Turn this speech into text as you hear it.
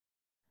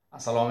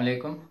Assalomu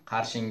alaykum.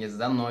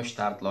 Qarshingizda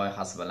Neustart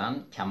loyihasi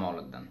bilan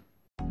Kamoliddin.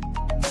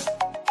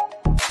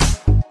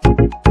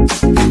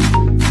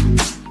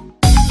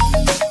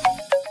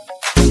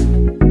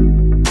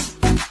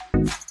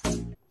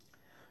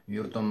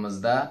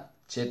 Yurtimizda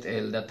chet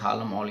elda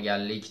ta'lim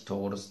olganlik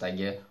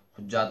to'g'risidagi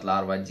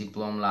hujjatlar va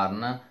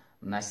diplomlarni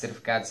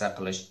nostrifikatsiya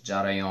qilish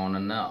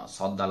jarayonini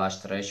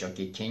soddalashtirish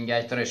yoki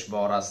kengaytirish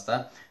borasida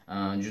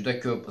juda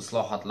ko'p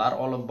islohotlar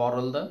olib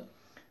borildi.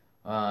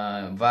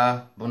 Va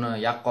buni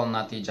yaqqol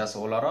natijasi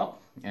o'laroq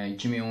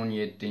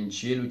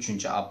 2017-yil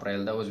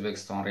 3-aprelda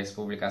O'zbekiston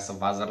Respublikasi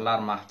Vazirlar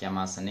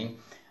Mahkamasining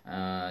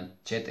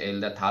chet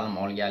elda ta'lim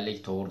olganlik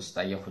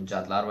to'g'risidagi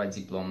hujjatlar va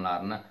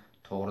diplomlarni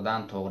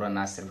to'g'ridan to'g'ri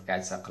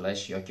nostrifikatsiya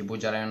qilish yoki bu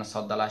jarayonni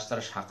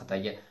soddalashtirish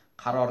haqidagi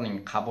qarorning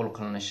qabul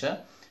qilinishi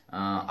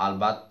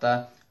albatta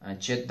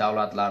chet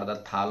davlatlarda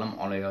ta'lim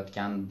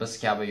olayotgan biz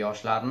kabi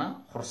yoshlarni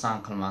xursand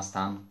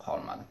qilmasdan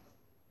qolmadi.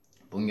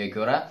 Bunga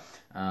ko'ra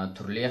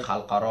turli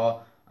xalqaro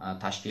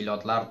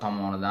tashkilotlar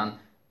tomonidan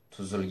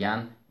tuzilgan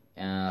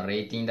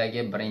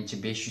reytingdagi birinchi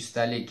 500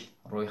 talik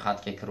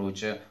ro'yxatga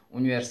kiruvchi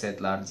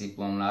universitetlar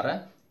diplomlari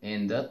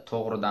endi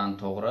to'g'ridan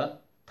to'g'ri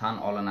tan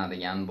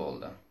olinadigan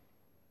bo'ldi.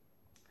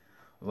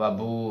 Va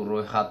bu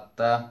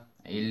ro'yxatda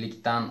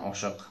 50 dan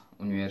oshiq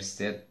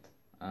universitet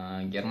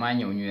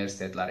Germaniya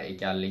universitetlari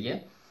ekanligi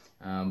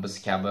biz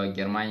kabi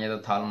Germaniyada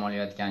ta'lim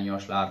olayotgan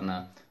yoshlarni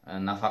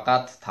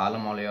nafaqat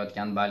ta'lim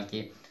olayotgan,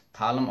 balki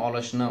ta'lim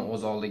olishni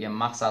o'z oldiga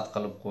maqsad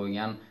qilib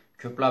qo'ygan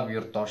ko'plab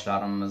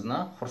yurtdoshlarimizni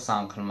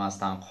xursand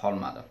qilmasdan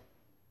qolmadi.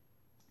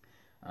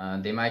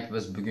 Demak,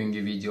 biz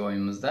bugungi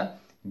videoyimizda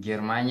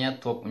Germaniya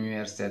top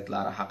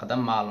universitetlari haqida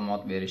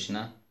ma'lumot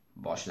berishni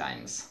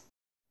boshlaymiz.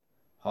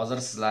 Hozir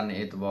sizlarning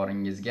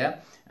e'tiboringizga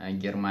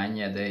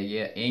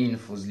Germaniyadagi eng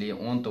nufuzli 10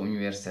 ta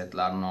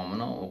universitetlar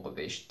nomini o'qib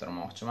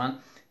eshittirmoqchiman.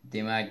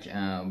 Demak,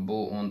 bu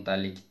 10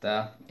 talikda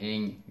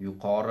eng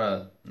yuqori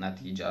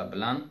natija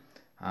bilan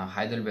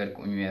Heidelberg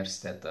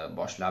Universiteti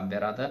boshlab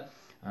beradi.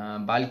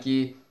 Balki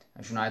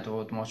shuni aytib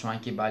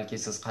o'tmoqchimanki, balki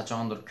siz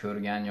qachondir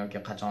ko'rgan yoki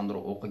qachondir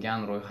o'qigan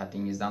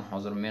ro'yxatingizdan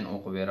hozir men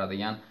o'qib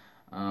beradigan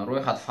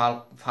ro'yxat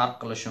farq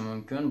qilishi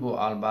mumkin. Bu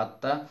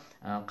albatta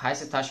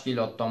qaysi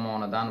tashkilot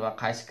tomonidan va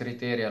qaysi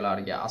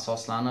kriteriyalarga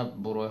asoslanib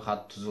bu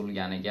ro'yxat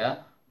tuzilganiga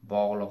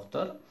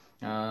bog'liqdir.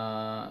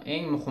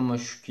 Eng muhimi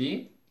shuki,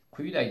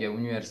 quyidagi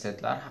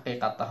universitetlar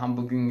haqiqatda ham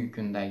bugungi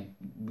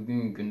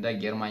kunda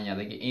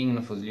Germaniyadagi eng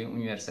nufuzli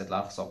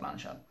universitetlar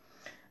hisoblanishadi.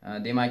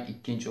 Demak,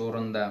 ikkinchi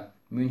o'rinda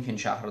München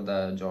shahrida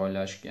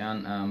joylashgan,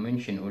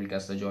 München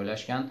o'lkasida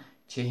joylashgan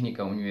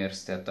Texnika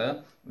universiteti,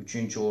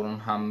 3-o'rin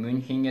ham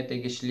Münchenga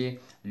tegishli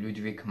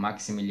Ludwig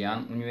Maximilian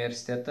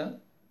universiteti,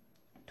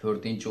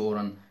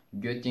 4-o'rin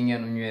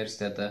Göttingen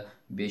universiteti,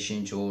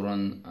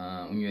 5-o'rin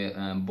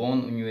Bonn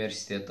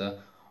universiteti,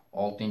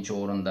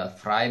 6-o'rinda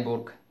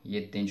Freiburg,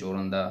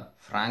 7-o'rinda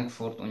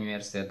Frankfurt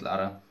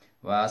universitetlari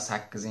va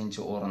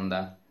 8-o'rinda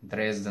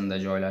Dresdenda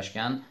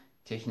joylashgan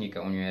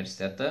Texnika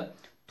universiteti,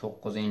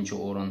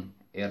 9-o'rin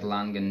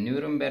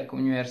Erlangen-Nürnberg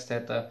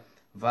universiteti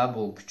va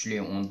bu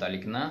kuchli 10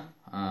 talikni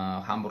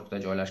Hamburgda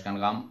joylashgan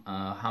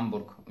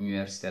Hamburg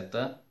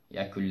universiteti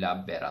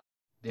yakunlab beradi.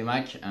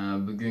 Demak,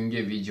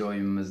 bugungi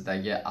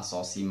videoyimizdagi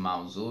asosiy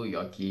mavzu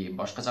yoki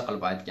boshqacha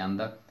qilib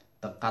aytganda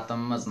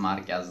diqqatimiz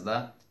markazida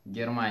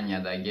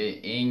Germaniyadagi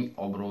eng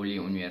obro'li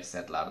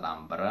universitetlardan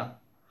biri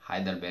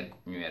Heidelberg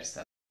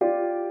Universiteti.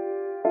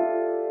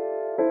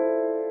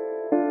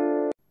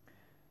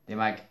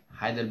 Demak,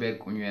 Heidelberg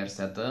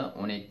Universiteti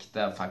 12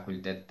 ta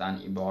fakultetdan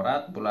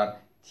iborat. Bular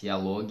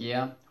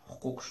teologiya,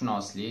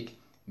 huquqshunoslik,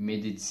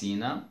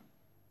 meditsina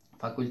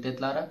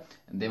fakultetlari.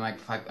 Demak,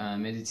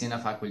 meditsina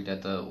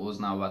fakulteti o'z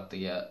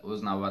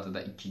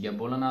navbatida 2 ga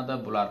bo'linadi.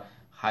 Bular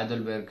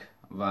Heidelberg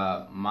va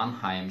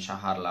Mannheim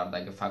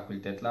shaharlaridagi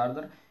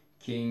fakultetlardir.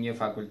 Keyingi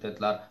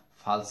fakultetlar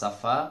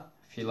falsafa,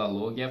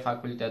 filologiya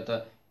fakulteti,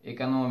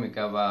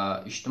 ekonomika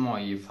va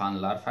ijtimoiy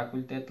fanlar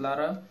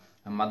fakultetlari,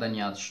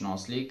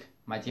 madaniyatshunoslik,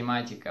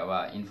 matematika va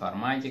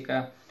informatika,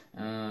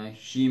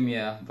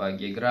 ximiya va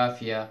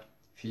geografiya,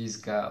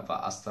 fizika va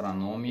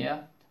astronomiya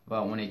va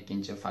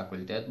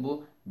 12-fakultet bu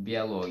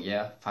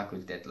biologiya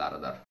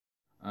fakultetlaridir.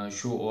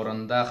 Shu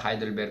o'rinda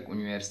Heidelberg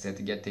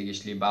Universitetiga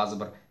tegishli ba'zi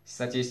bir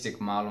statistik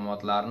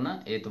ma'lumotlarni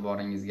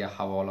e'tiboringizga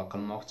havola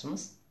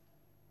qilmoqchimiz.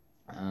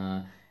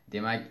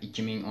 Demak,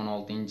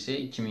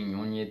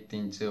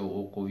 2016-2017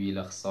 o'quv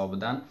yili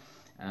hisobidan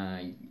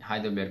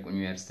Heidelberg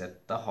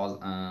Universitetida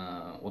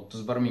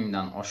 31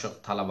 mingdan oshiq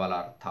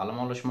talabalar ta'lim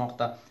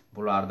olishmoqda.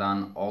 Bulardan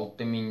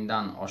 6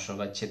 mingdan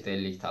oshig'i chet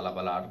ellik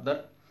talabalardir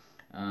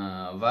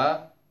va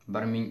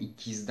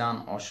 1200 dan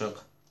oshiq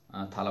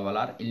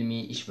talabalar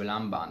ilmiy ish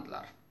bilan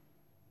bandlar.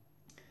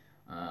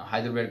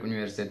 Heidelberg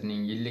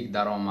Universitetining yillik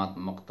daromad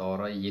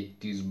miqdori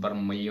 701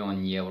 million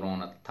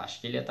yevroni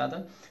tashkil etadi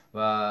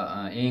va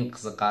eng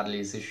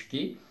qiziqarlisi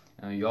shuki,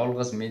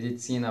 yolg'iz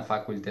meditsina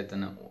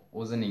fakultetini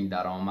o'zining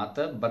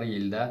daromadi 1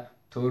 yilda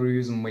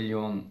 400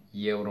 million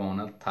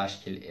yevroni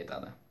tashkil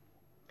etadi.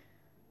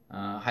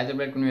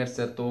 Heidelberg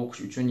Universitetida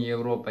o'qish uchun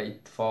Yevropa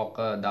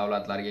ittifoqi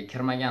davlatlariga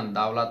kirmagan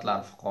davlatlar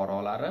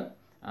fuqarolari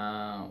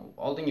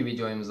oldingi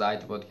videomizda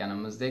aytib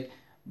o'tganimizdek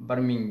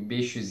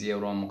 1500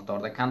 euro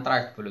miqdorida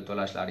kontrakt puli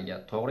to'lashlariga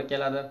to'g'ri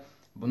keladi.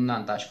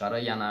 Bundan tashqari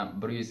yana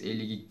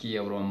 152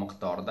 euro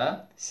miqdorida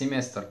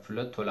semestr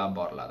puli to'lab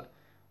boriladi.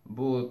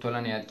 Bu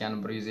to'lanayotgan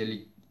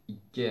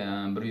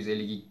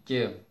 152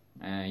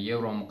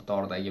 euro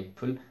miqdoridagi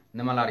pul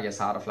nimalarga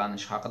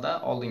sarflanishi haqida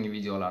oldingi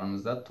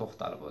videolarimizda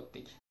to'xtalib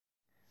o'tdik.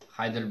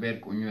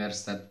 Heidelberg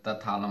Universitetida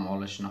ta'lim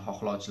olishni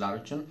xohlovchilar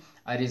uchun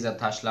ariza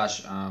tashlash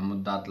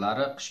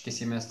muddatlari qishki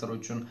semestr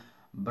uchun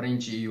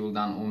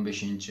 1-iyuldan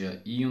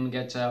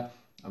 15-iyungacha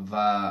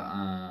va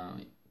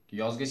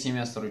yozgi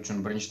semestr uchun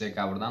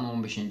 1-dekabrdan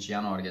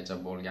 15-yanvargacha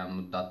bo'lgan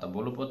muddatda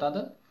bo'lib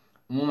o'tadi.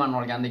 Umuman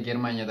olganda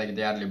Germaniyadagi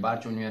deyarli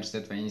barcha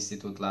universitet va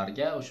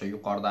institutlarga o'sha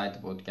yuqorida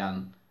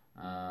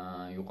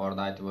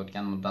aytib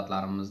o'tgan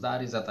muddatlarimizda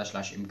ariza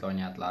tashlash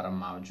imkoniyatlari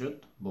mavjud.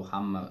 Bu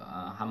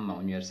hamma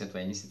universitet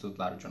va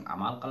institutlar uchun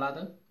amal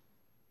qiladi.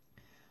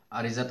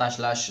 Ariza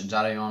tashlash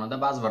jarayonida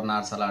ba'zi bir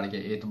narsalarga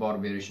e'tibor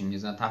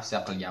berishingizni tavsiya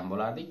qilgan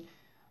bo'lardik.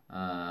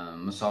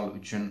 Misol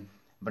uchun,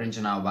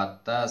 birinchi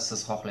navbatda siz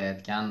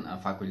xohlayotgan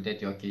fakultet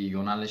yoki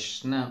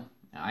yo'nalishni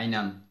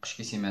aynan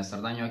qishki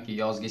semestrdan yoki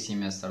yozgi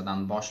semestrdan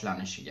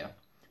boshlanishiga.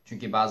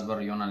 Chunki ba'zi bir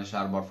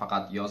yo'nalishlar bor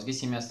faqat yozgi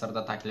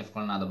semestrda taklif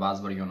qilinadi, ba'zi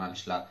bir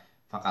yo'nalishlar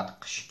faqat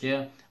qishki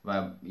va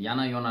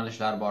yana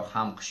yo'nalishlar bor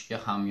ham qishki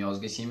ham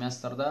yozgi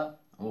semestrda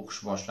o'qish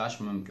boshlash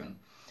mumkin.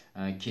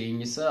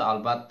 Keyingisi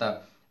albatta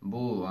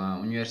bu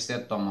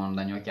universitet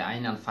tomonidan yoki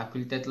aynan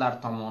fakultetlar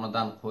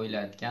tomonidan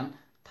qo'yilayotgan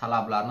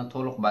talablarni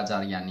to'liq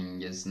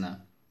bajarganingizni,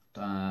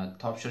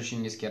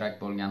 topshirishingiz kerak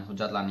bo'lgan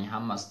hujjatlarning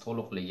hammasi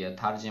to'liqligi,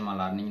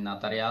 tarjimalarning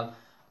notarial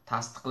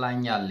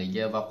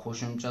tasdiqlanganligi va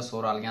qo'shimcha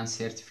so'ralgan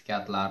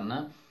sertifikatlarni,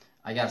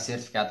 agar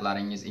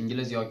sertifikatlaringiz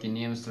ingliz yoki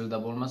nemis tilida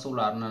bo'lmasa,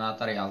 ularni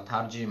notarial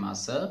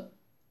tarjimasi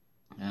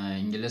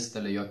ingliz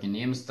tili yoki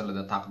nemis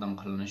tilida taqdim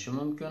qilinishi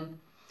mumkin.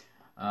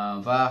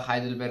 Va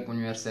Heidelberg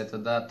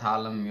Universitetida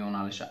ta'lim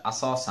yo'nalishi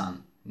asosan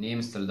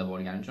nemis tilida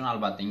bo'lgani uchun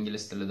albatta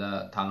ingliz tilida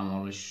ta'lim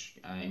olish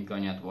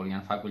imkoniyati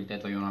bo'lgan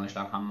fakultet va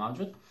yo'nalishlar ham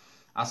mavjud.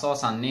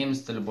 Asosan nemis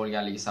tili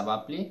bo'lganligi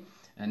sababli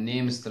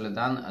nemis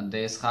tilidan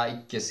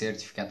DSH2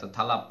 sertifikati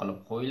talab qilib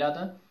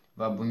qo'yiladi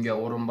va bunga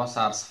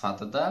o'rinbosar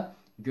sifatida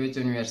Goethe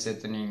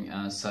universitetining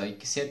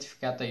S2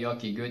 sertifikati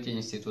yoki Goethe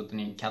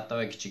institutining katta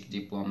va kichik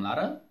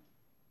diplomlari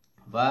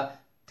va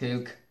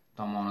TELK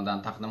tomonidan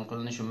taqdim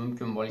qilinishi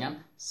mumkin bo'lgan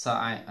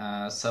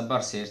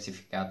S1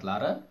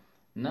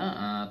 sertifikatlarini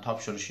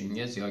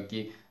topshirishingiz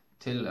yoki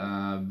til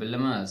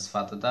bilimi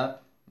sifatida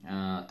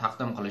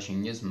taqdim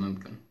qilishingiz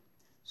mumkin.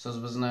 Siz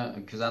bizni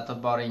kuzatib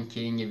boring.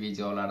 Keyingi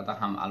videolarda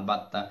ham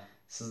albatta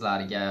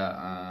sizlarga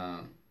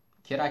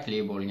kerakli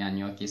bo'lgan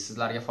yoki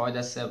sizlarga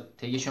foydasi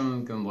tegishi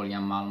mumkin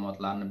bo'lgan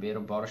ma'lumotlarni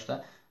berib borishda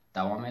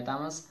davom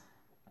etamiz.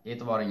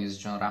 E'tiboringiz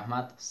uchun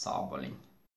rahmat. Sog' bo'ling.